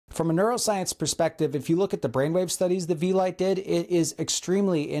From a neuroscience perspective, if you look at the brainwave studies that V-Light did, it is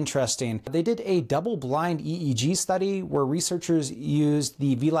extremely interesting. They did a double-blind EEG study where researchers used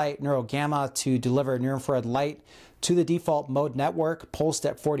the V-Light neurogamma to deliver near-infrared light to the default mode network pulsed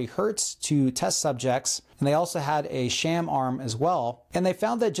at 40 Hertz to test subjects. And they also had a sham arm as well. And they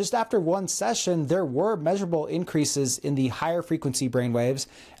found that just after one session, there were measurable increases in the higher frequency brainwaves,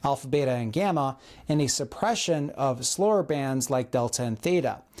 alpha, beta, and gamma, and a suppression of slower bands like delta and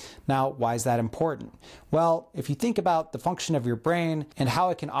theta. Now, why is that important? Well, if you think about the function of your brain and how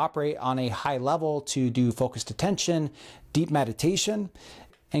it can operate on a high level to do focused attention, deep meditation,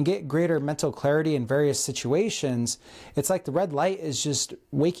 and get greater mental clarity in various situations, it's like the red light is just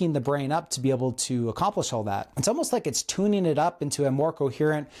waking the brain up to be able to accomplish all that. It's almost like it's tuning it up into a more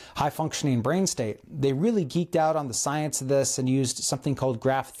coherent, high-functioning brain state. They really geeked out on the science of this and used something called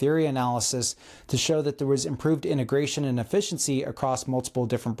graph theory analysis to show that there was improved integration and efficiency across multiple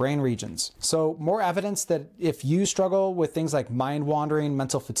different brain regions. So more evidence that if you struggle with things like mind wandering,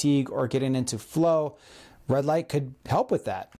 mental fatigue, or getting into flow, red light could help with that.